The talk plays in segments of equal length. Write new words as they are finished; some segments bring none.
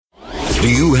Do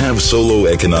you have solo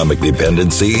economic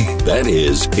dependency? That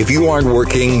is, if you aren't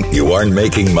working, you aren't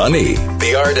making money.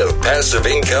 The Art of Passive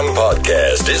Income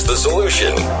podcast is the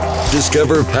solution.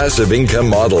 Discover passive income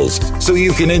models so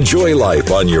you can enjoy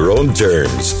life on your own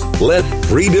terms. Let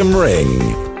freedom ring.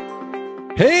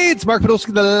 Hey, it's Mark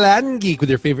Podolsky, the Land Geek, with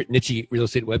your favorite niche real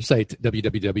estate website,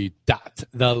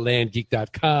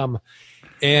 www.thelandgeek.com.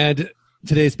 And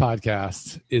today's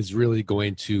podcast is really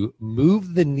going to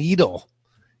move the needle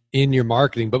in your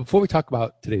marketing. But before we talk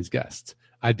about today's guest,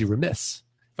 I'd be remiss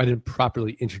if I didn't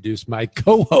properly introduce my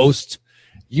co-host.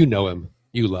 You know him.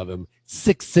 You love him.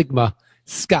 Six Sigma,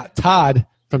 Scott Todd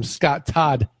from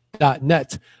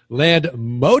scotttodd.net,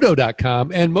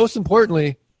 landmodo.com. And most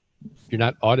importantly, if you're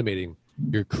not automating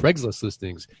your Craigslist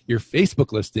listings, your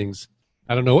Facebook listings,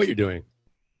 I don't know what you're doing.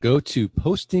 Go to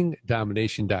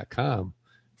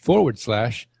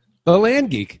postingdomination.com/The Land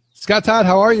Geek. Scott Todd,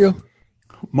 how are you?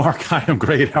 Mark, I am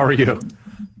great. How are you? I'm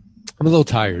a little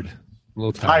tired.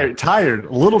 Tired.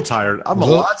 A little tired. I'm a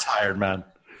lot tired, man.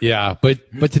 Yeah, but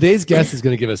today's guest is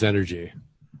going to give us energy.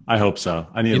 I hope so.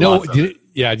 I need do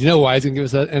you know why he's going to give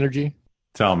us that energy?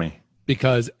 Tell me.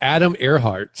 Because Adam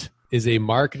Earhart is a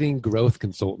marketing growth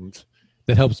consultant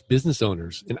that helps business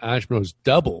owners and entrepreneurs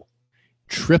double,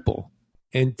 triple,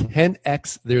 and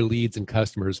 10x their leads and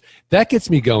customers. That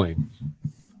gets me going.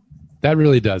 That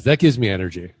really does. That gives me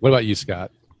energy. What about you,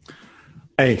 Scott?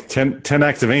 Hey,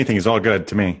 10x of anything is all good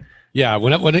to me. Yeah,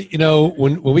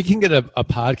 when we can get a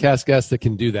podcast guest that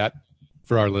can do that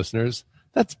for our listeners,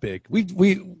 that's big.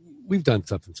 We've done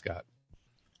something, Scott.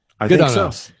 I think so.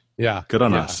 Us. Yeah, good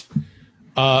on us.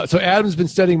 So Adam's been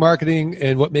studying marketing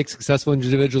and what makes successful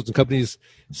individuals and companies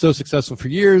so successful for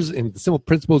years, and the simple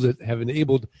principles that have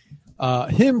enabled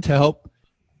him to help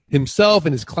himself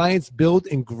and his clients build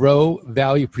and grow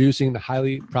value-producing,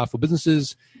 highly profitable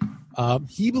businesses.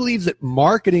 He believes that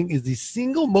marketing is the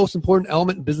single most important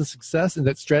element in business success, and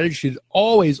that strategy should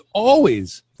always,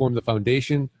 always form the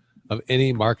foundation of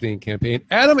any marketing campaign.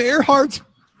 Adam Earhart,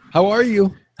 how are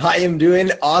you? I am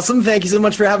doing awesome. Thank you so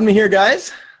much for having me here,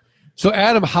 guys. So,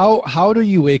 Adam, how do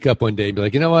you wake up one day and be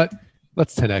like, you know what?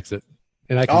 Let's 10x it,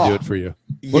 and I can do it for you.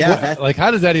 Yeah. How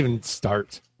does that even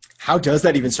start? How does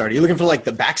that even start? Are you looking for like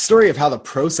the backstory of how the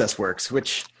process works?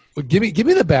 Give me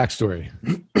the backstory.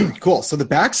 Cool. So the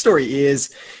backstory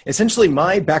is essentially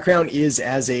my background is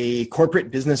as a corporate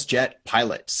business jet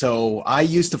pilot. So I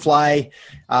used to fly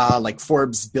like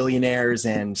Forbes billionaires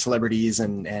and celebrities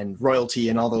and royalty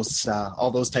and all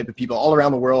those type of people all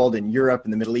around the world, in Europe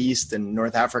and the Middle East and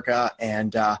North Africa,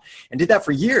 and did that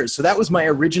for years. So that was my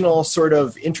original sort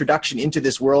of introduction into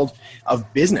this world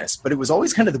of business. But it was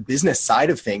always kind of the business side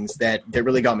of things that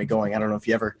really got me going. I don't know if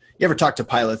you ever talk to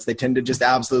pilots. They tend to just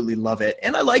absolutely love it,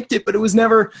 and I liked it, but it was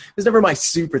never my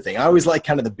super thing. I always liked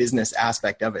kind of the business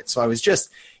aspect of it. So I was just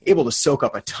able to soak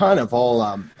up a ton of all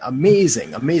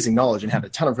amazing knowledge, and had a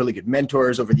ton of really good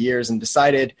mentors over the years, and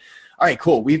decided, all right,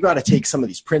 cool, we've got to take some of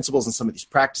these principles and some of these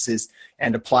practices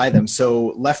and apply them.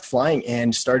 So left flying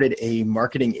and started a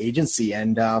marketing agency,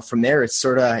 and from there it's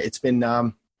been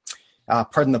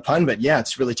pardon the pun, but yeah,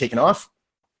 it's really taken off.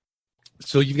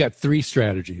 So you've got three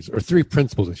strategies, or three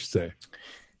principles, I should say.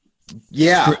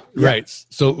 Yeah. Right.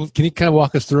 So can you kind of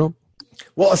walk us through them?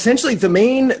 Well, essentially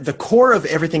the core of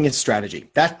everything is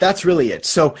strategy. That's really it.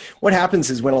 So what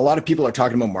happens is when a lot of people are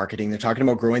talking about marketing, they're talking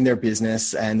about growing their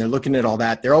business, and they're looking at all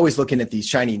that. They're always looking at these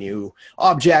shiny new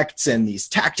objects and these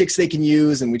tactics they can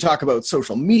use. And we talk about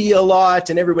social media a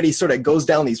lot, and everybody sort of goes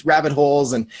down these rabbit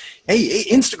holes. And hey,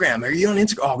 Instagram, are you on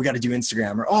Instagram? Oh, we got to do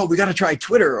Instagram, or oh, we got to try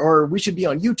Twitter, or we should be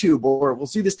on YouTube, or we'll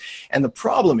do this. And the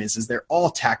problem is they're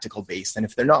all tactical based. And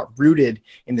if they're not rooted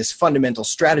in this fundamental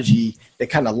strategy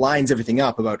that kind of lines everything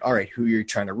up about, all right, who you're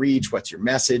trying to reach, what's your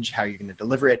message, how you're going to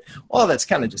deliver it, all that's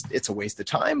kind of just, it's a waste of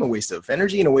time, a waste of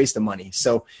energy, and a waste of money.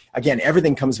 So again,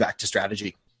 everything comes back to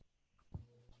strategy.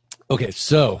 Okay,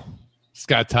 so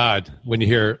Scott Todd, when you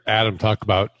hear Adam talk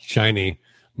about shiny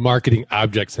marketing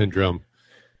object syndrome,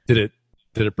 did it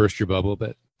burst your bubble a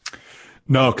bit?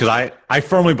 No, because I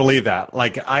firmly believe that.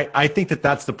 Like, I think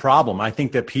that's the problem. I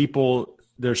think that people,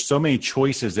 there's so many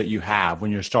choices that you have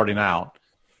when you're starting out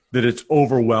that it's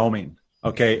overwhelming.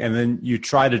 Okay. And then you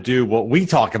try to do what we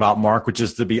talk about, Mark, which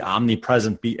is to be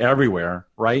omnipresent, be everywhere.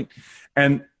 Right.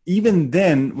 And even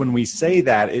then, when we say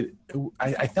that,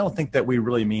 I don't think that we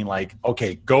really mean like,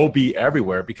 okay, go be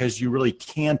everywhere, because you really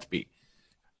can't be.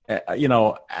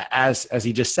 As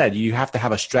he just said, you have to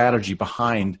have a strategy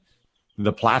behind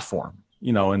the platform,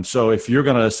 and so if you're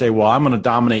going to say, well, I'm going to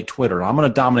dominate Twitter, I'm going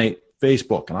to dominate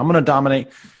Facebook, and I'm going to dominate,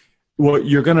 well,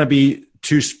 you're going to be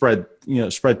spread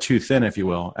too thin, if you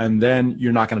will, and then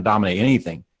you're not going to dominate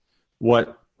anything.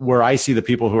 What where I see the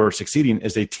people who are succeeding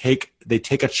is they take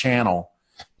a channel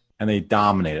and they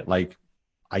dominate it. Like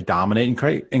I dominate in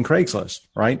Craigslist,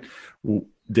 right?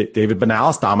 David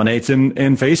Benalis dominates in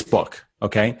Facebook.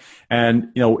 Okay.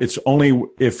 And, it's only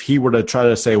if he were to try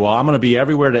to say, well, I'm going to be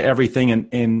everywhere to everything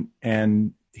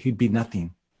and he'd be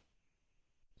nothing.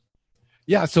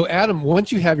 Yeah. So Adam,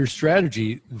 once you have your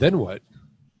strategy, then what?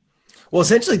 Well,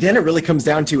 essentially, then it really comes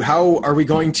down to how are we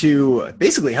going to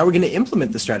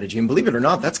implement the strategy? And believe it or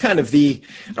not, that's kind of I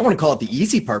don't want to call it the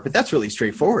easy part, but that's really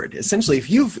straightforward. Essentially, if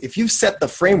you've set the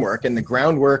framework and the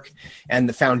groundwork and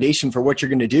the foundation for what you're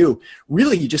going to do,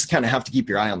 really, you just kind of have to keep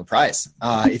your eye on the prize.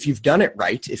 If you've done it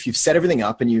right, if you've set everything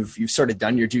up and you've sort of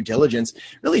done your due diligence,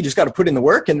 really, you just got to put in the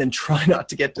work and then try not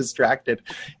to get distracted.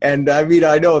 And I mean,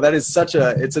 I know that is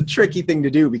it's a tricky thing to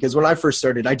do, because when I first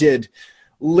started, I did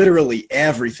literally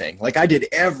everything. Like I did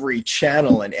every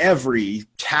channel and every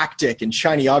tactic and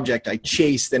shiny object I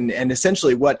chased. And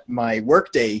essentially what my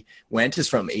workday went is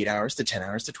from 8 hours to 10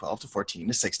 hours to 12 to 14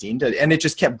 to 16 and it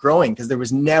just kept growing because there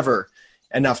was never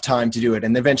enough time to do it.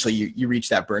 And eventually you reach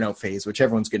that burnout phase, which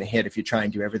everyone's going to hit if you try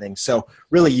and do everything. So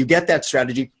really you get that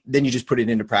strategy, then you just put it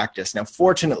into practice. Now,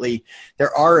 fortunately,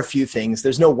 there are a few things.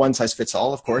 There's no one size fits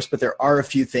all, of course, but there are a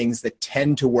few things that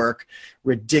tend to work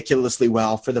ridiculously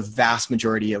well for the vast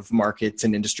majority of markets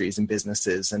and industries and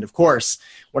businesses. And of course,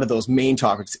 one of those main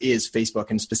topics is Facebook,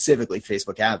 and specifically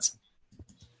Facebook ads.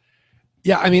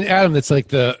 Yeah. I mean, Adam, it's like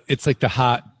the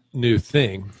hot new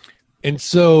thing. And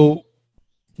so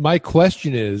my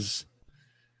question is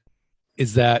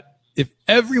that if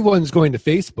everyone's going to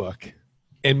Facebook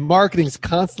and marketing's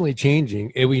constantly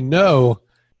changing, and we know,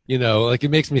 like it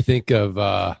makes me think of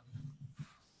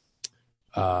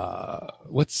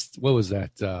what was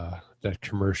that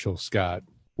commercial, Scott?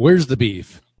 Where's the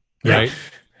beef? Right? Yeah.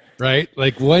 Right?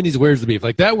 Like Wendy's Where's the Beef?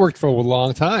 Like that worked for a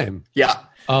long time. Yeah.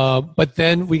 But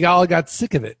then we all got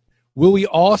sick of it. Will we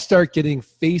all start getting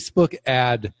Facebook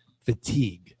ad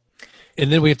fatigue? And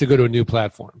then we have to go to a new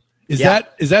platform. Is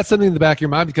that something in the back of your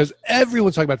mind? Because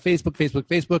everyone's talking about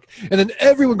Facebook, and then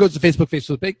everyone goes to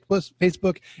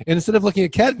Facebook, and instead of looking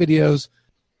at cat videos,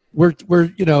 we're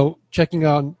checking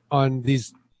on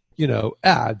these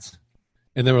ads,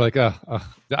 and then we're like,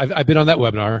 I've been on that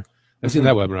webinar, I've seen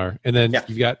that webinar, and then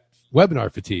you've got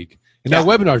webinar fatigue, and now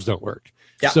webinars don't work.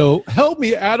 Yeah. So help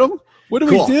me, Adam. What do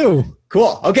we do?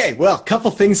 Cool. Okay. Well, a couple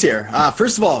things here.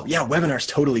 First of all, webinars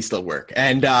totally still work,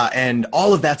 and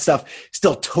all of that stuff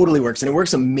still totally works, and it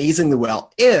works amazingly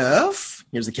well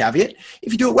here's the caveat,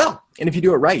 if you do it well and if you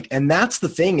do it right. And that's the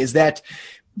thing, is that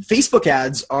Facebook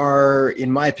ads are, in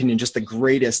my opinion, just the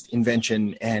greatest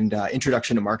invention and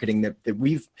introduction to marketing that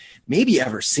we've maybe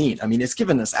ever seen. I mean, it's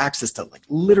given us access to like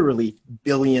literally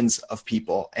billions of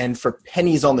people, and for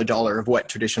pennies on the dollar of what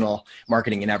traditional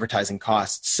marketing and advertising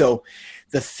costs. So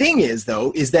the thing is,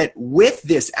 though, is that with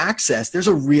this access, there's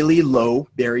a really low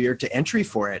barrier to entry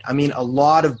for it. I mean, a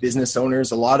lot of business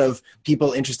owners, a lot of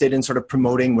people interested in sort of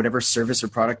promoting whatever service or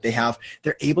product they have,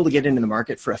 they're able to get into the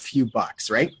market for a few bucks,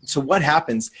 right? So what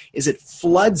happens is it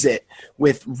floods it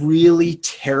with really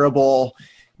terrible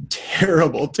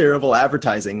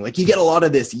advertising. Like you get a lot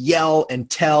of this yell and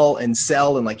tell and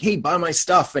sell and like, hey, buy my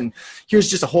stuff. And here's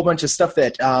just a whole bunch of stuff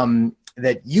that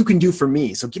you can do for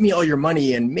me. So give me all your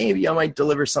money and maybe I might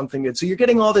deliver something good. So you're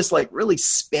getting all this like really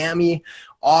spammy,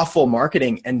 awful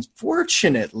marketing. And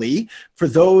fortunately for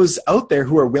those out there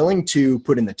who are willing to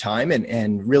put in the time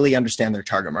and really understand their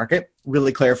target market,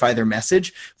 really clarify their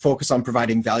message, focus on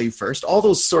providing value first, all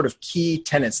those sort of key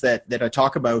tenets that I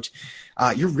talk about,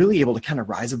 you're really able to kind of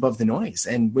rise above the noise.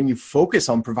 And when you focus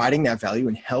on providing that value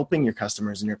and helping your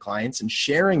customers and your clients and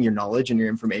sharing your knowledge and your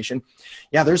information,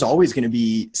 there's always going to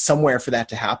be somewhere for that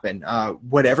to happen,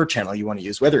 whatever channel you want to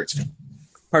use, whether it's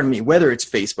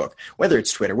Facebook, whether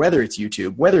it's Twitter, whether it's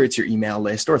YouTube, whether it's your email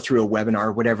list or through a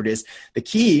webinar, whatever it is. The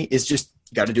key is just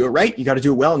you got to do it right. You got to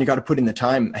do it well, and you got to put in the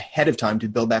time ahead of time to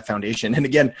build that foundation. And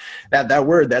again, that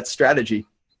word, that strategy.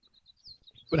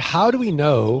 But how do we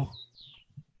know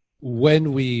how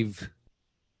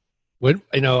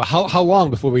long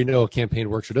before we know a campaign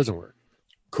works or doesn't work?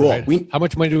 Cool. Right? How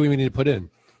much money do we need to put in?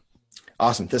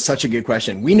 Awesome. That's such a good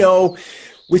question. We know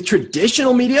with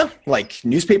traditional media, like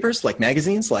newspapers, like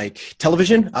magazines, like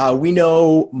television, we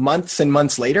know months and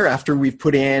months later after we've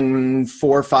put in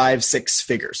 4, 5, 6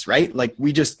 figures, right? Like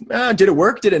we just, did it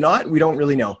work? Did it not? We don't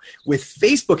really know. With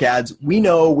Facebook ads, we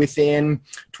know within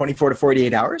 24 to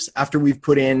 48 hours after we've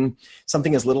put in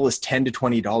something as little as $10 to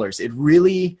 $20. It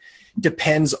really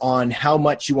depends on how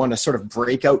much you want to sort of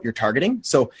break out your targeting.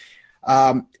 So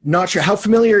not sure, how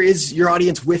familiar is your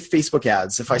audience with Facebook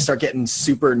ads? If I start getting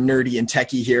super nerdy and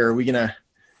techie here, are we gonna?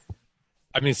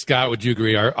 I mean, Scott, would you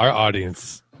agree? Our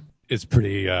audience is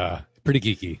pretty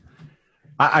geeky.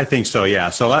 I think so. Yeah.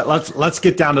 So let's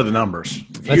get down to the numbers.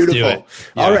 Beautiful. do it.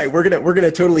 Yeah. All right, we're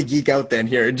gonna totally geek out then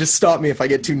here, and just stop me if I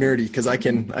get too nerdy because I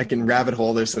can rabbit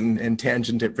hole this and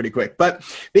tangent it pretty quick. But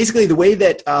basically, the way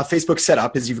that Facebook's set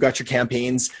up is you've got your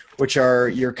campaigns, which are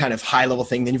your kind of high level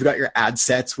thing. Then you've got your ad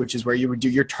sets, which is where you would do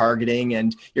your targeting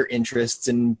and your interests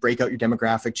and break out your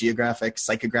demographic, geographic,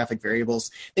 psychographic variables.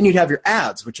 Then you'd have your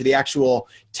ads, which are the actual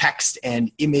text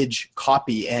and image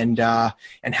copy and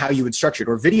how you would structure it,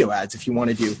 or video ads if you want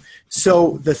to do.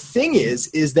 So the thing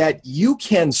is that you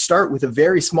can start with a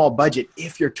very small budget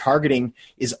if your targeting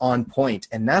is on point.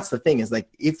 And that's the thing, is like,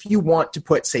 if you want to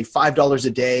put, say, $5 a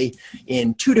day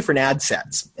in 2 different ad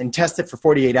sets and test it for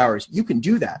 48 hours, you can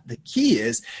do that. The key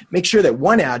is make sure that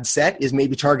one ad set is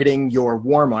maybe targeting your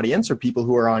warm audience, or people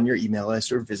who are on your email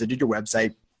list or visited your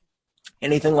website,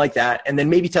 anything like that. And then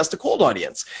maybe test a cold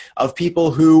audience of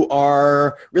people who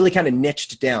are really kind of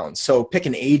niched down. So pick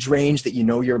an age range that you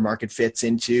know your market fits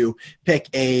into, pick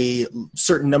a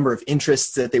certain number of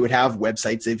interests that they would have,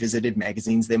 websites they visited,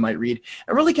 magazines they might read,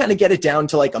 and really kind of get it down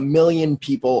to like 1 million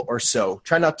people or so.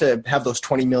 Try not to have those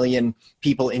 20 million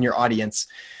people in your audience.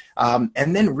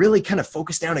 And then really kind of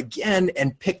focus down again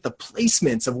and pick the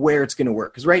placements of where it's going to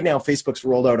work. Because right now, Facebook's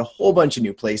rolled out a whole bunch of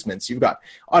new placements. You've got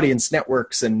audience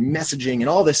networks and messaging and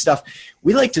all this stuff.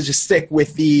 We like to just stick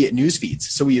with the news feeds.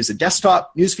 So we use a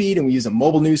desktop news feed and we use a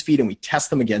mobile news feed, and we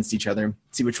test them against each other and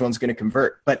see which one's going to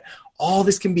convert. But all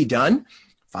this can be done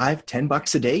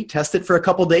 $5-10 a day. Test it for a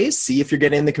couple days. See if you're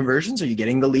getting the conversions. Are you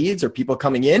getting the leads? Are people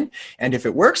coming in? And if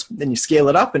it works, then you scale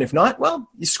it up. And if not, well,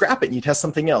 you scrap it and you test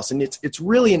something else. And it's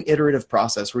really an iterative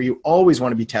process where you always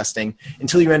want to be testing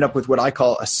until you end up with what I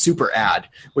call a super ad,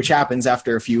 which happens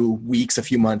after a few weeks, a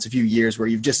few months, a few years, where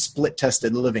you've just split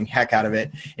tested the living heck out of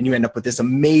it. And you end up with this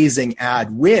amazing ad,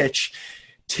 which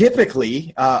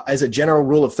typically, as a general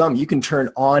rule of thumb, you can turn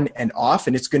on and off,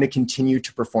 and it's going to continue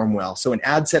to perform well. So an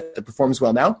ad set that performs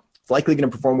well now, it's likely going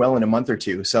to perform well in a month or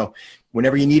two. So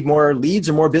whenever you need more leads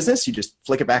or more business, you just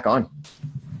flick it back on.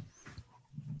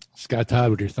 Scott Todd,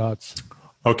 what are your thoughts?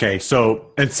 Okay, so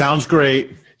it sounds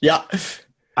great. Yeah.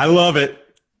 I love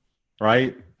it,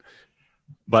 right?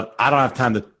 But I don't have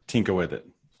time to tinker with it.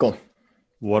 Cool.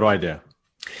 What do I do?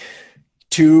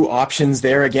 2 options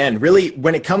there again. Really,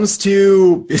 when it comes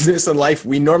to business and life,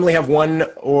 we normally have one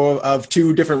of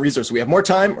 2 different resources. We have more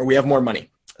time or we have more money.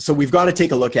 So we've got to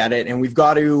take a look at it, and we've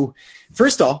got to,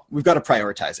 first of all, we've got to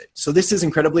prioritize it. So this is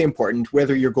incredibly important,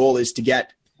 whether your goal is to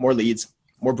get more leads,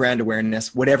 more brand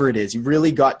awareness, whatever it is. You've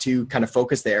really got to kind of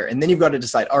focus there. And then you've got to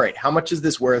decide, all right, how much is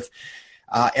this worth?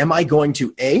 Am I going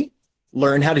to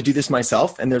learn how to do this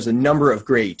myself? And there's a number of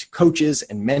great coaches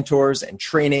and mentors and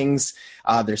trainings.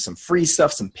 There's some free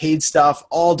stuff, some paid stuff,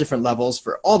 all different levels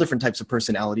for all different types of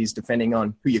personalities, depending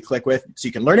on who you click with. So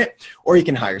you can learn it, or you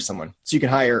can hire someone. So you can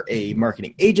hire a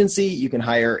marketing agency, you can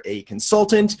hire a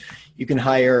consultant, you can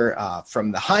hire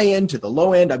from the high end to the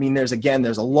low end. I mean, there's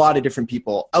a lot of different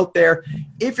people out there.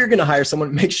 If you're going to hire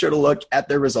someone, make sure to look at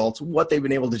their results, what they've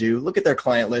been able to do, look at their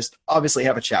client list, obviously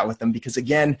have a chat with them, because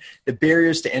again, the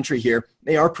barriers to entry here,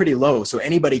 they are pretty low. So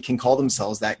anybody can call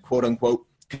themselves that quote unquote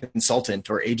consultant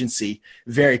or agency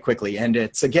very quickly. And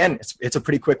it's a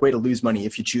pretty quick way to lose money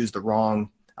if you choose the wrong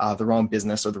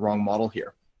business or the wrong model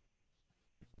here.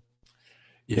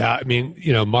 Yeah, I mean,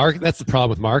 that's the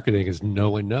problem with marketing, is no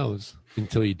one knows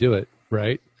until you do it,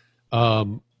 right?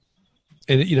 And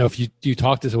if you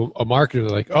talk to a marketer, they're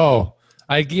like, "Oh,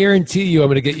 I guarantee you, I'm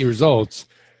going to get you results."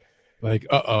 Like,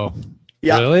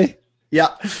 yeah, really? Yeah,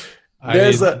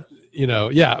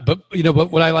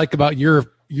 but what I like about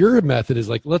your method is,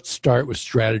 like, let's start with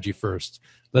strategy first.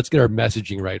 Let's get our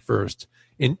messaging right first,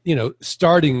 and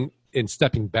starting and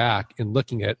stepping back and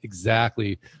looking at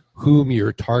exactly whom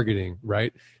you're targeting,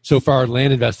 right? So for our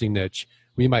land investing niche,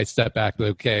 we might step back,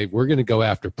 like, okay, we're going to go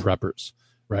after preppers,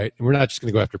 right? And we're not just going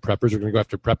to go after preppers. We're going to go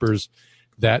after preppers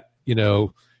that,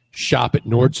 shop at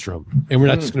Nordstrom. And we're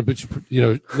not just going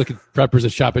to, look at preppers that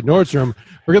shop at Nordstrom.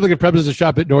 We're going to look at preppers that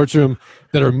shop at Nordstrom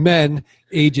that are men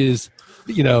ages,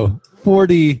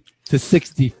 40 to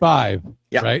 65,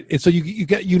 yeah. Right? And so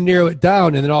you narrow it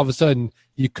down, and then all of a sudden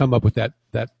you come up with that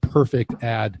perfect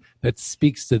ad that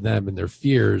speaks to them and their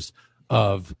fears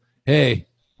of, hey,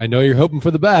 I know you're hoping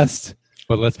for the best,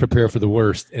 but let's prepare for the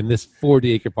worst. And this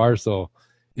 40-acre parcel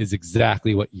is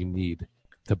exactly what you need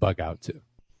to bug out to.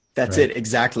 That's right. It,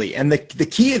 exactly. And the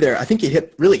key there, I think you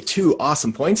hit really 2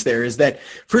 awesome points there, is that,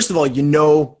 first of all, you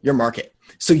know your market.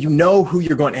 So you know who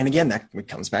you're going, and again, that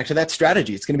comes back to that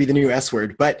strategy. It's going to be the new S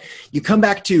word, but you come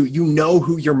back to, you know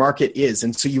who your market is.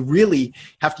 And so you really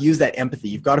have to use that empathy.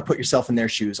 You've got to put yourself in their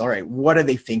shoes. All right, what are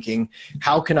they thinking?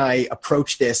 How can I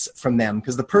approach this from them?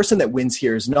 Because the person that wins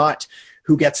here is not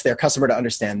who gets their customer to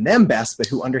understand them best, but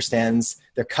who understands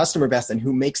their customer best and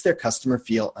who makes their customer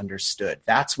feel understood.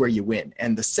 That's where you win.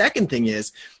 And the second thing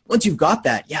is, once you've got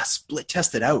that, split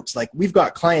test it out. Like we've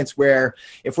got clients where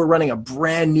if we're running a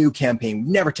brand new campaign,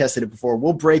 we've never tested it before,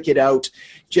 we'll break it out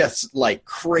just like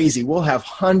crazy. We'll have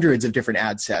hundreds of different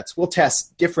ad sets. We'll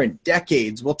test different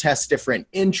decades. We'll test different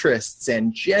interests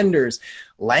and genders,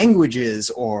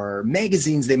 languages, or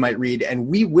magazines they might read. And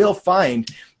we will find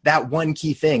that one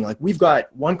key thing. Like we've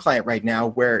got one client right now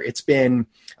where it's been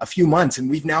a few months and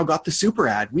we've now got the super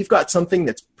ad. We've got something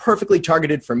that's perfectly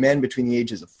targeted for men between the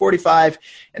ages of 45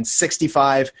 and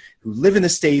 65 who live in the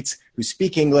States, who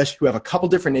speak English, who have a couple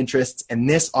different interests, and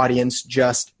this audience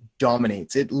just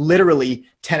dominates. It literally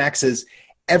 10x's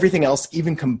everything else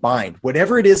even combined.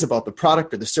 Whatever it is about the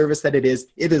product or the service that it is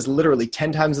literally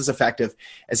 10 times as effective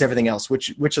as everything else,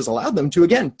 which has allowed them to,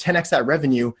 again, 10x that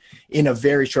revenue in a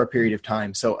very short period of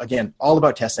time. So again, all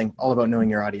about testing, all about knowing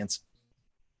your audience.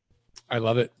 I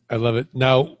love it. I love it.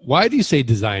 Now, why do you say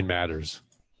design matters?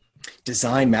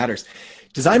 Design matters.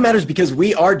 Design matters because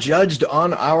we are judged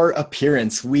on our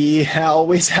appearance. We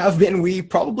always have been. We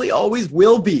probably always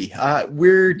will be.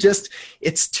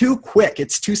 It's too quick.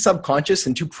 It's too subconscious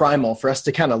and too primal for us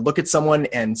to kind of look at someone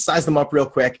and size them up real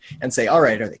quick and say, all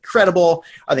right, are they credible?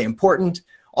 Are they important?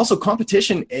 Also,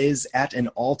 competition is at an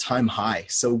all-time high.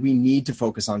 So we need to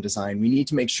focus on design. We need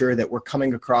to make sure that we're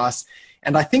coming across.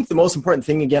 And I think the most important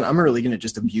thing, again, I'm really going to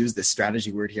just abuse this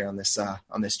strategy word here on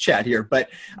this chat here.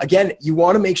 But again, you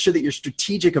want to make sure that you're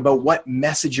strategic about what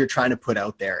message you're trying to put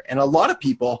out there. And a lot of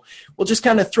people will just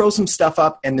kind of throw some stuff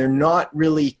up and they're not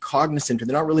really cognizant or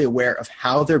they're not really aware of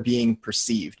how they're being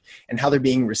perceived and how they're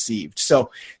being received. So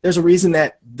there's a reason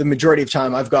that the majority of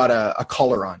time I've got a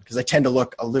collar on because I tend to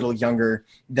look a little younger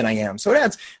than I am. So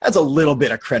it adds a little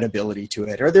bit of credibility to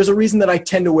it. Or there's a reason that I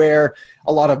tend to wear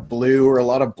a lot of blue or a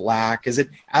lot of black, as it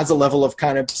adds a level of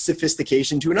kind of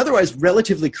sophistication to an otherwise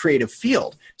relatively creative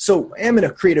field. So I am in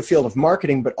a creative field of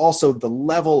marketing, but also the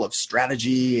level of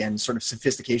strategy and sort of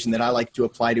sophistication that I like to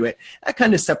apply to it, that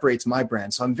kind of separates my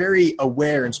brand. So I'm very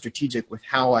aware and strategic with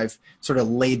how I've sort of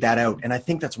laid that out. And I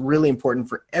think that's really important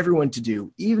for everyone to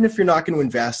do, even if you're not going to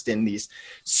invest in these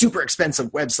super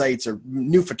expensive websites or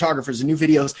new photographers and new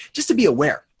videos, just to be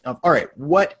aware of, all right,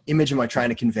 what image am I trying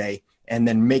to convey? And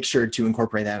then make sure to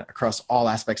incorporate that across all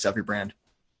aspects of your brand.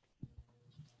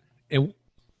 And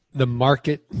the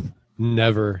market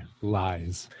never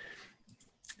lies.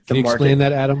 Can you explain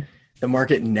that, Adam? The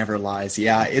market never lies.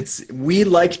 Yeah, we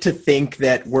like to think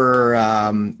that we're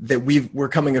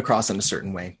coming across in a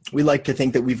certain way. We like to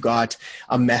think that we've got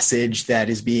a message that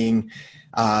is being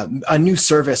a new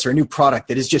service or a new product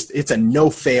that is it's a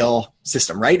no-fail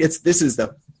system, right? This is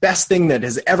the best thing that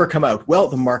has ever come out. Well,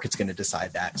 the market's going to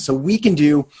decide that. So we can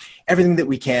do everything that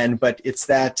we can, but it's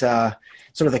that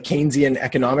sort of the Keynesian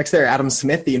economics there. Adam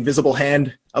Smith, the invisible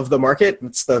hand of the market.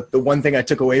 It's the one thing I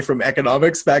took away from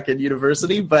economics back in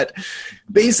university. But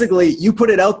basically, you put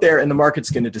it out there and the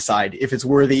market's going to decide if it's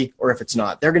worthy or if it's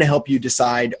not. They're going to help you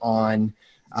decide on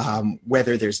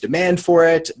whether there's demand for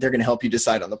it. They're going to help you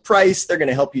decide on the price. They're going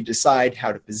to help you decide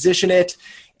how to position it.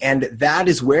 And that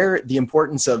is where the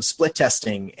importance of split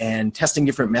testing and testing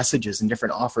different messages and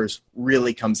different offers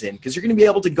really comes in, because you're going to be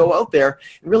able to go out there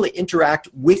and really interact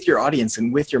with your audience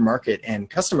and with your market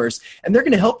and customers, and they're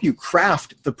going to help you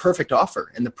craft the perfect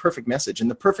offer and the perfect message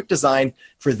and the perfect design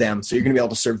for them, so you're going to be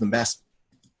able to serve them best.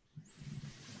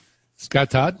 Scott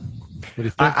Todd, what do you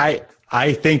think?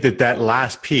 I think that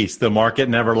last piece, the market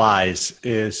never lies,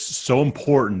 is so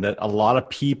important that a lot of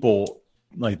people,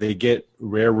 like, they get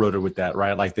railroaded with that,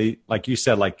 right? Like you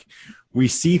said, like, we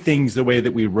see things the way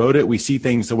that we wrote it. We see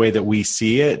things the way that we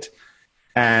see it.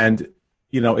 And,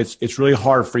 it's really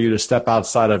hard for you to step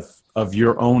outside of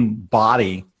your own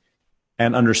body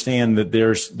and understand that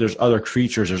there's other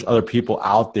creatures, there's other people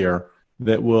out there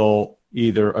that will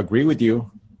either agree with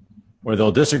you or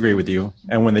they'll disagree with you.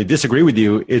 And when they disagree with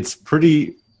you, it's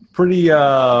pretty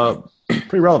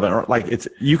relevant, or like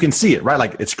you can see it, right?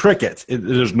 Like, it's crickets.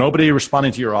 There's nobody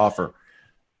responding to your offer.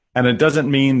 And it doesn't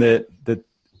mean that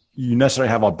you necessarily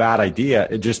have a bad idea.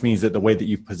 It just means that the way that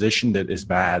you've positioned it is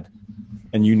bad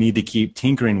and you need to keep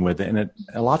tinkering with it. And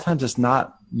a lot of times it's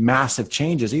not massive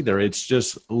changes either. It's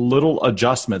just little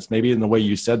adjustments, maybe in the way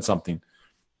you said something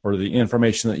or the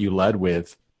information that you led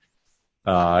with.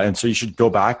 And so you should go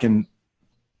back and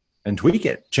tweak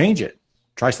it, change it,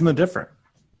 try something different.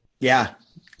 Yeah.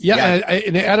 Yeah.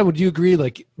 And Adam, would you agree?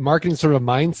 Like marketing is sort of a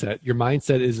mindset. Your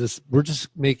mindset is this, we're just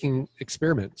making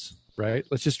experiments, right?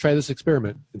 Let's just try this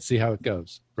experiment and see how it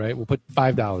goes, right? We'll put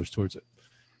 $5 towards it.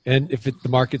 And if the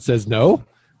market says no,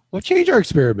 we'll change our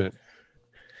experiment.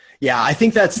 Yeah, I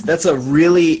think that's a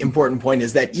really important point,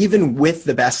 is that even with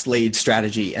the best laid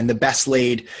strategy and the best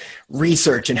laid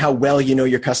research and how well you know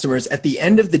your customers, at the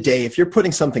end of the day, if you're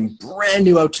putting something brand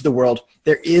new out to the world,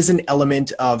 there is an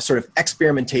element of sort of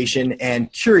experimentation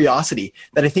and curiosity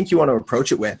that I think you want to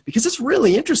approach it with, because it's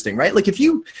really interesting, right? Like if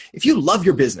you love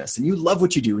your business and you love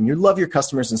what you do and you love your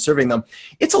customers and serving them,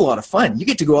 it's a lot of fun. You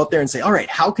get to go out there and say, all right,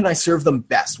 how can I serve them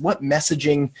best? What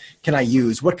messaging can I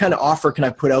use? What kind of offer can I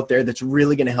put out there that's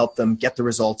really going to help them get the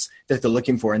results that they're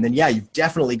looking for? And then, yeah, you've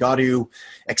definitely got to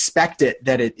expect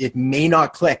that it may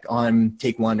not click on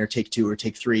take one or take two or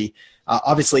take three.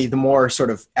 Obviously, the more sort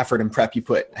of effort and prep you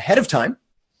put ahead of time,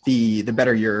 the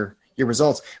better your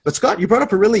results. But Scott, you brought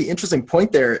up a really interesting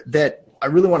point there that I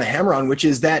really want to hammer on, which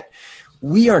is that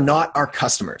we are not our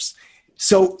customers.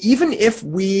 So even if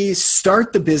we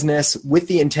start the business with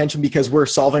the intention because we're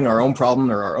solving our own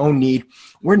problem or our own need,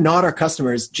 we're not our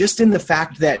customers, just in the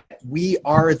fact that we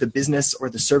are the business or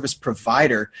the service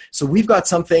provider. So we've got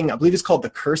something, I believe it's called the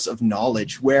curse of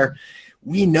knowledge, where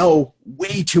we know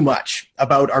way too much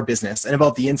about our business and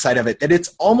about the inside of it, that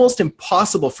it's almost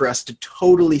impossible for us to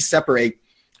totally separate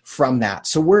from that.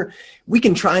 So we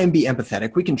can try and be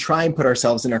empathetic. We can try and put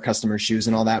ourselves in our customers' shoes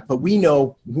and all that, but we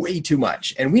know way too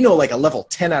much. And we know like a level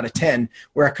 10 out of 10,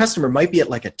 where a customer might be at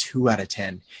like a 2 out of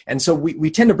 10. And so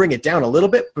we tend to bring it down a little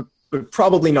bit, but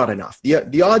probably not enough.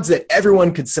 The odds that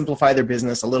everyone could simplify their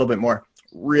business a little bit more,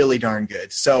 really darn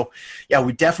good. So yeah,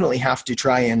 we definitely have to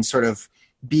try and sort of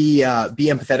be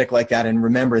empathetic like that, and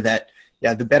remember that,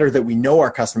 yeah, the better that we know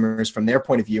our customers from their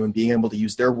point of view and being able to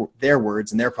use their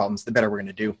words and their problems, the better we're going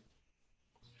to do.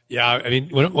 Yeah, I mean,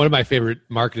 one of my favorite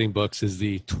marketing books is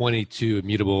the 22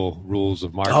 Immutable Rules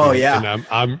of Marketing. Oh yeah,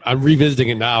 and I'm revisiting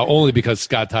it now only because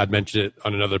Scott Todd mentioned it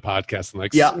on another podcast. And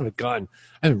like, yeah, son of a gun,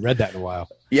 I haven't read that in a while.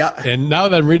 Yeah, and now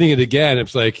that I'm reading it again,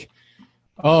 it's like,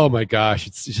 oh my gosh,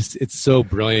 it's so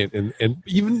brilliant. And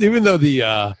even though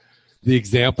the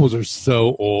examples are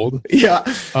so old, yeah,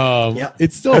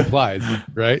 it still applies,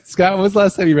 right? Scott, when was the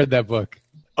last time you read that book?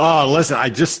 Oh, listen, I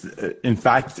just, in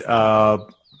fact,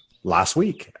 last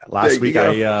week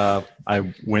I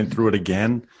went through it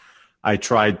again. I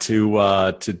tried to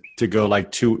go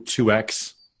like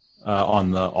 2x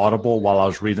on the Audible while I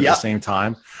was reading at the same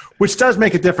time, which does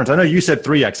make a difference. I know you said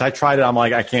 3x. I tried it. I'm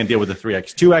like, I can't deal with the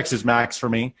 3x. 2x is max for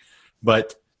me,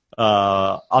 but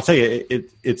I'll tell you,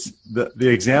 it's the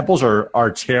examples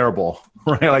are terrible,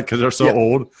 right? Like, because they're so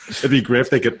old. It'd be great if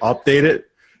they could update it,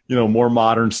 more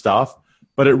modern stuff.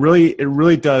 But it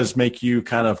really does make you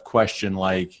kind of question,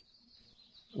 like,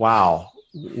 wow,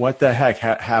 what the heck?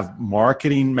 Have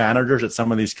marketing managers at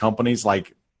some of these companies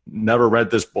like never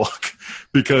read this book?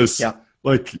 Because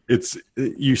like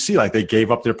you see, like they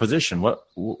gave up their position.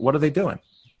 What are they doing?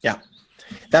 Yeah.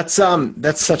 That's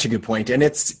such a good point. And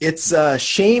it's a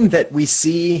shame that we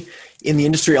see in the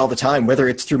industry all the time, whether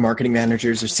it's through marketing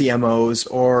managers or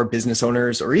CMOs or business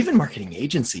owners or even marketing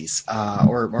agencies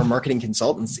or marketing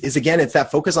consultants, is again, it's that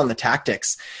focus on the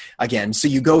tactics again. So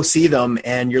you go see them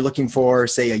and you're looking for,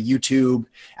 say, a YouTube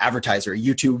advertiser, a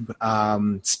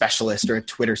YouTube specialist or a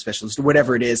Twitter specialist or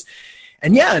whatever it is.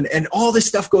 And and all this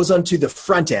stuff goes onto the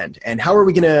front end. And how are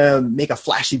we going to make a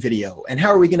flashy video? And how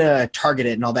are we going to target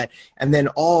it and all that? And then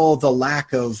all the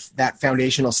lack of that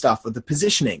foundational stuff of the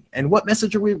positioning. And what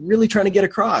message are we really trying to get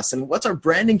across? And what's our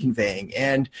branding conveying?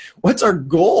 And what's our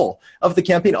goal of the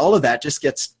campaign? All of that just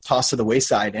gets tossed to the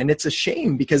wayside. And it's a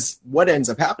shame, because what ends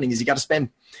up happening is you got to spend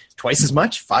twice as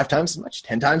much, 5 times as much,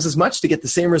 10 times as much to get the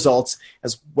same results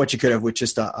as what you could have with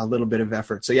just a little bit of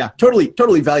effort. So yeah,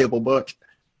 totally valuable book.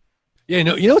 Yeah,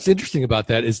 you know what's interesting about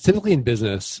that is typically in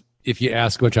business, if you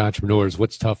ask a bunch of entrepreneurs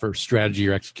what's tougher, strategy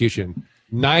or execution,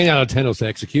 9 out of 10 will say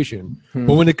execution.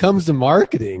 But when it comes to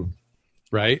marketing,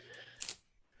 right,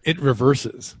 it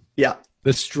reverses. Yeah.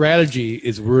 The strategy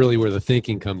is really where the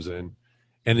thinking comes in,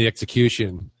 and the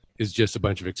execution is just a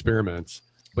bunch of experiments,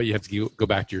 but you have to go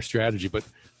back to your strategy. But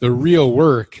the real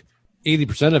work,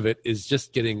 80% of it is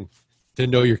just getting to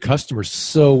know your customers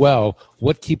so well.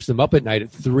 What keeps them up at night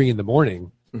at 3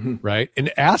 a.m, right?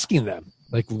 And asking them,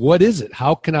 like, what is it?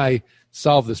 How can I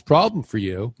solve this problem for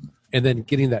you? And then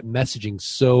getting that messaging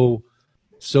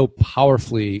so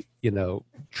powerfully,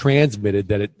 transmitted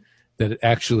that it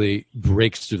actually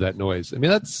breaks through that noise. I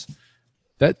mean,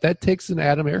 that takes an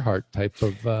Adam Earhart type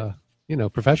of,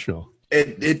 professional.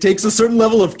 It takes a certain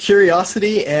level of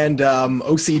curiosity and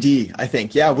OCD, I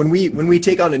think. Yeah, when we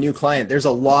take on a new client, there's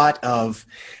a lot of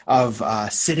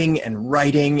sitting and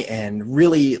writing and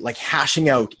really like hashing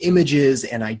out images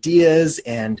and ideas.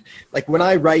 And like when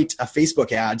I write a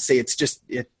Facebook ad, say it's just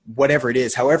whatever it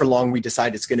is, however long we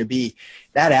decide it's going to be,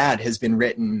 that ad has been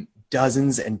written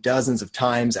dozens and dozens of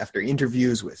times after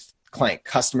interviews with client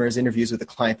customers, interviews with the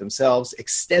client themselves,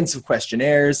 extensive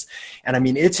questionnaires. And I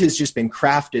mean, it has just been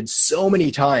crafted so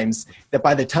many times that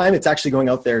by the time it's actually going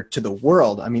out there to the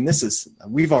world, I mean,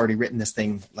 we've already written this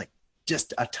thing like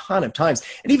just a ton of times.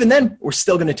 And even then, we're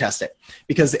still going to test it,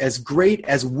 because as great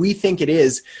as we think it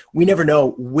is, we never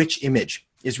know which image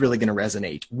is really going to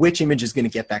resonate, which image is going to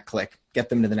get that click, get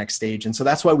them to the next stage. And so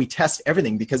that's why we test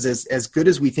everything, because as good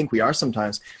as we think we are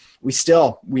sometimes, we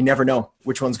never know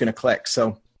which one's going to click.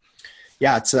 So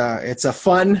yeah, it's a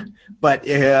fun but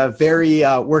very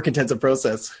work-intensive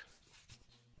process.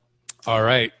 All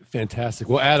right, fantastic.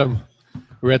 Well, Adam,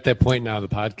 we're at that point now of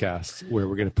the podcast where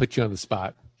we're going to put you on the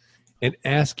spot and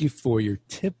ask you for your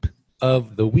tip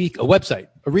of the week, a website,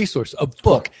 a resource, a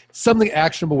book, something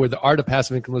actionable where the Art of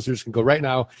Passive Income listeners can go right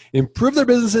now, improve their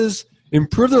businesses,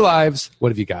 improve their lives. What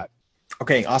have you got?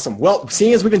 Okay, awesome. Well,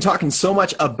 seeing as we've been talking so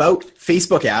much about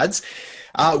Facebook ads,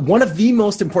 one of the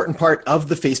most important part of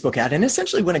the Facebook ad, and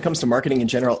essentially when it comes to marketing in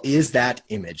general, is that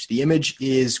image. The image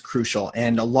is crucial.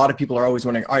 And a lot of people are always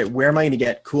wondering, all right, where am I going to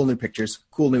get cool new pictures,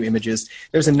 cool new images?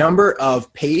 There's a number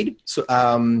of paid,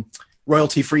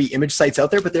 royalty-free image sites out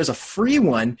there, but there's a free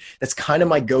one that's kind of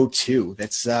my go-to.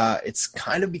 That's it's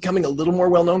kind of becoming a little more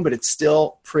well-known, but it's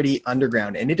still pretty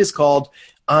underground. And it is called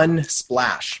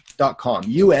Unsplash.com,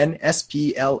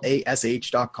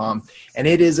 Unsplash.com. And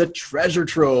it is a treasure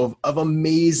trove of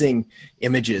amazing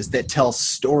images that tell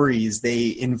stories.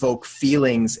 They invoke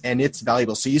feelings, and it's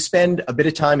valuable. So you spend a bit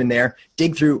of time in there,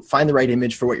 dig through, find the right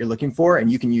image for what you're looking for, and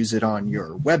you can use it on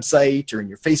your website or in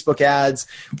your Facebook ads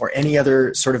or any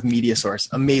other sort of media source.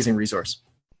 Amazing resource.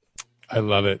 I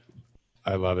love it.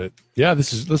 I love it. Yeah,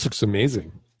 this looks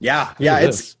amazing. Yeah,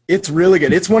 it's really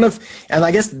good. It's one of, and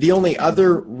I guess the only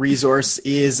other resource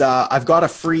is I've got a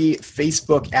free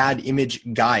Facebook ad image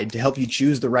guide to help you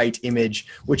choose the right image,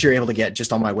 which you're able to get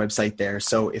just on my website there.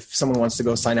 So if someone wants to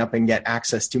go sign up and get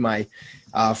access to my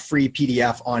free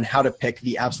PDF on how to pick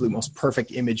the absolute most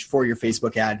perfect image for your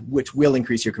Facebook ad, which will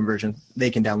increase your conversion,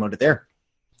 they can download it there.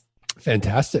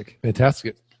 Fantastic.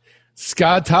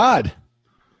 Scott Todd,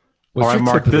 what's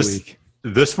your tip of the week?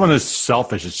 This one is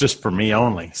selfish. It's just for me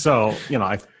only. So,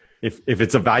 if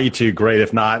it's a value to you, great.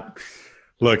 If not,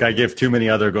 look, I give too many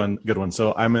other good ones.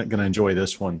 So I'm going to enjoy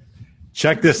this one.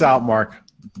 Check this out, Mark.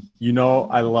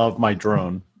 I love my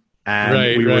drone.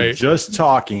 And we were just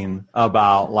talking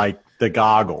about like the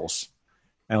goggles.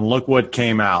 And look what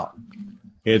came out.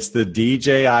 It's the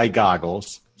DJI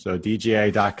goggles. So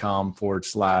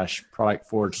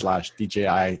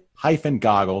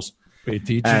DJI.com/product/DJI-goggles. Wait,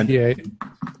 DJI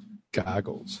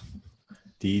goggles.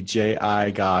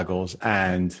 DJI goggles.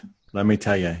 And let me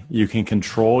tell you, you can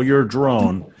control your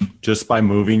drone just by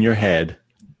moving your head.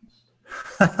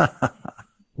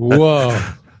 Whoa.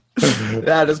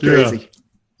 That is crazy.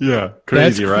 Yeah.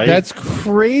 Crazy, right? That's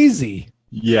crazy.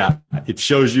 Yeah. It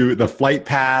shows you the flight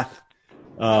path,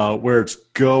 where it's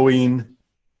going.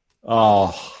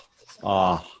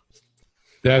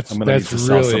 That's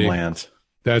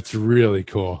really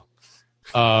cool.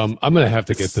 I'm going to have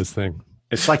to get this thing.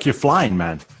 It's like you're flying,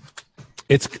 man.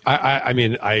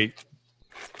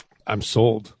 I'm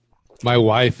sold. My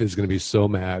wife is going to be so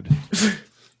mad,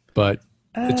 but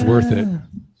it's worth it.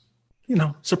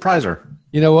 Surprise her.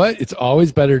 You know what? It's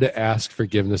always better to ask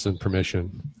forgiveness and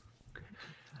permission.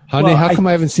 Honey, how come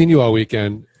I haven't seen you all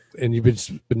weekend and you've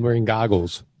been wearing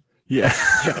goggles? Yeah.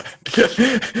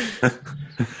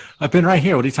 I've been right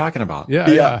here. What are you talking about?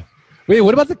 Yeah. Wait,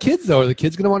 what about the kids, though? Are the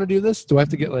kids going to want to do this? Do I have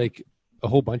to get, like, a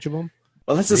whole bunch of them?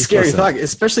 Well, that's a scary thought,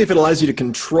 especially if it allows you to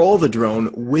control the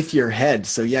drone with your head.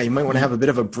 So, yeah, you might want to have a bit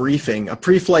of a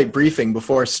pre-flight briefing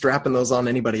before strapping those on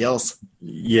anybody else.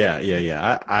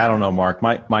 Yeah. I don't know, Mark.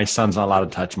 My son's not allowed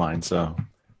to touch mine, so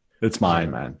it's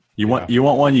mine, man. You want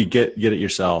one, you get it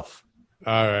yourself.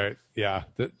 All right. Yeah,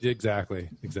 exactly.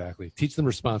 Teach them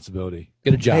responsibility.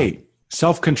 Get a job. Hey,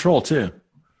 self-control, too.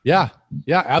 Yeah,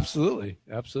 absolutely.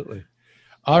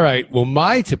 All right. Well,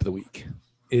 my tip of the week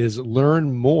is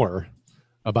learn more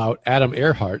about Adam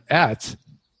Erhart at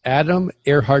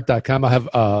adamerhart.com. I'll have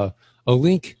a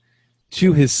link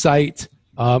to his site.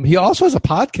 He also has a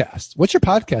podcast. What's your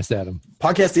podcast, Adam?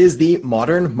 Podcast is the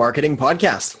Modern Marketing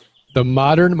Podcast. The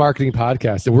Modern Marketing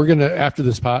Podcast. And we're going to, after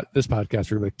this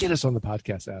podcast, we're going to get us on the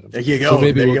podcast, Adam. There you go. So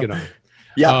maybe we'll get on.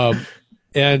 Yeah.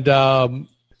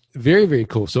 Very, very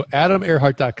cool. So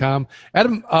AdamEarhart.com.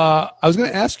 Adam, I was going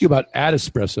to ask you about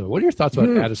Adespresso. What are your thoughts about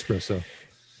Adespresso?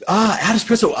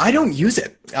 Adespresso, I don't use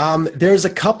it. There's a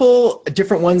couple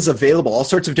different ones available, all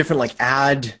sorts of different like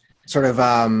ad sort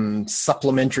of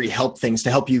supplementary help things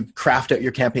to help you craft out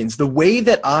your campaigns. The way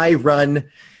that I run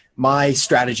my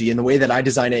strategy and the way that I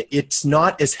design it, it's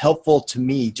not as helpful to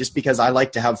me just because I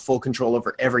like to have full control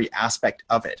over every aspect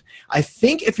of it. I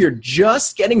think if you're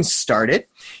just getting started,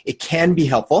 it can be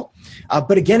helpful.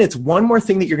 But again, it's one more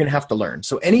thing that you're going to have to learn.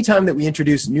 So anytime that we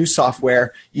introduce new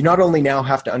software, you not only now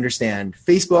have to understand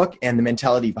Facebook and the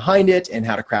mentality behind it and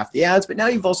how to craft the ads, but now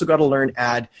you've also got to learn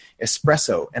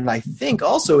Adespresso. And I think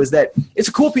also is that it's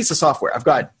a cool piece of software. I've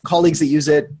got colleagues that use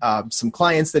it, some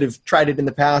clients that have tried it in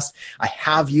the past. I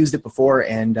have used it before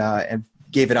and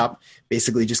gave it up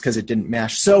basically just because it didn't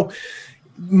mesh. So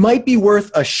might be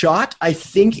worth a shot. I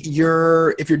think if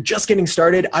you're just getting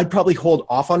started, I'd probably hold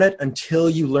off on it until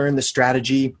you learn the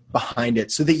strategy behind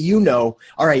it so that you know,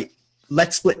 all right,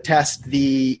 let's split test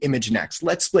the image next.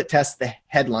 Let's split test the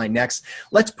headline next.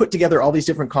 Let's put together all these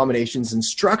different combinations and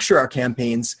structure our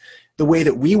campaigns the way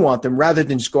that we want them rather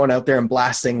than just going out there and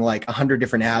blasting like 100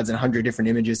 different ads and 100 different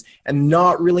images and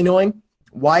not really knowing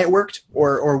why it worked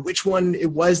or which one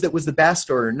it was that was the best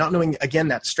or not knowing, again,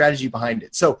 that strategy behind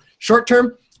it. So short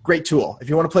term, great tool. If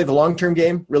you want to play the long-term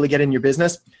game, really get in your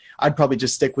business, I'd probably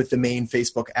just stick with the main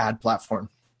Facebook ad platform.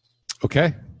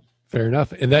 Okay, fair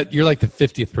enough. And that you're like the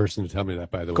 50th person to tell me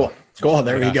that, by the way. Cool.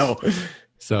 There you go.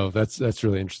 So that's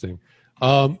really interesting.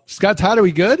 Scott, Todd, are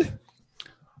we good?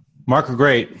 Mark, we're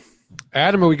great.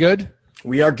 Adam, are we good?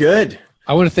 We are good.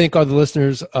 I want to thank all the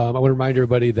listeners. I want to remind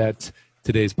everybody that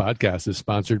today's podcast is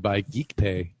sponsored by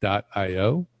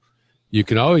geekpay.io. You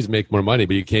can always make more money,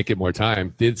 but you can't get more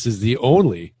time. This is the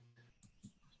only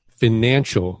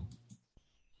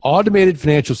automated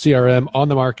financial CRM on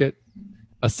the market,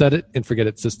 a set it and forget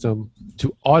it system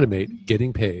to automate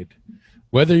getting paid.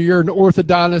 Whether you're an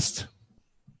orthodontist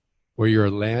or you're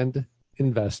a land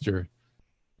investor,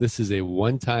 this is a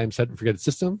one-time set and forget it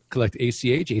system. Collect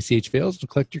ACH. ACH fails to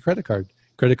collect your credit card.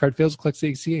 Credit card fails to collect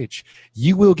ACH.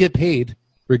 You will get paid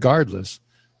regardless.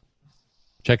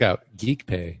 Check out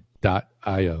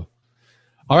geekpay.io.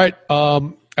 All right.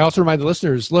 I also remind the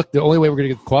listeners, look, the only way we're going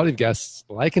to get quality guests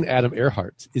like an Adam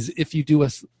Earhart is if you do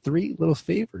us 3 little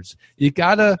favors. You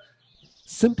got to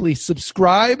simply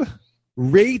subscribe,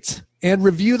 rate, and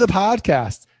review the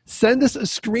podcast. Send us a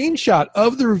screenshot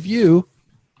of the review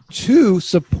to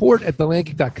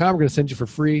support@thelandgeek.com. We're going to send you for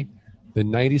free the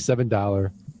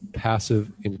 $97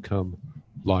 passive income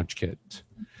launch kit.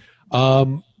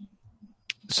 So,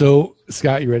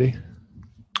 Scott, you ready?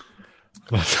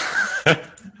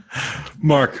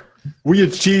 Mark, we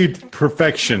achieved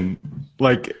perfection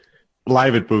like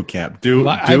live at boot camp. Do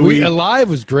we? Live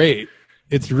was great.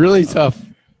 It's really tough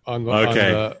on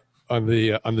the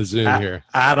Zoom here.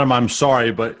 Adam, I'm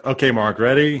sorry, but okay, Mark,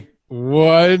 ready?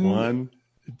 One,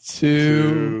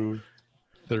 two,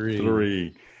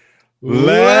 three.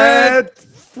 Let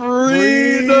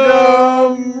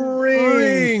freedom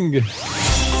ring.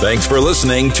 Thanks for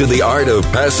listening to the Art of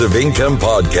Passive Income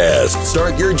podcast.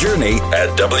 Start your journey at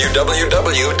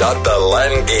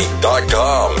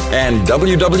www.thelandgeek.com and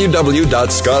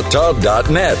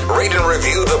www.scotttodd.net. Rate and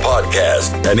review the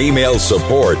podcast and email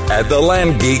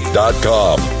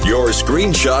support@thelandgeek.com. Your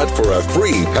screenshot for a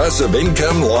free passive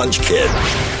income launch kit.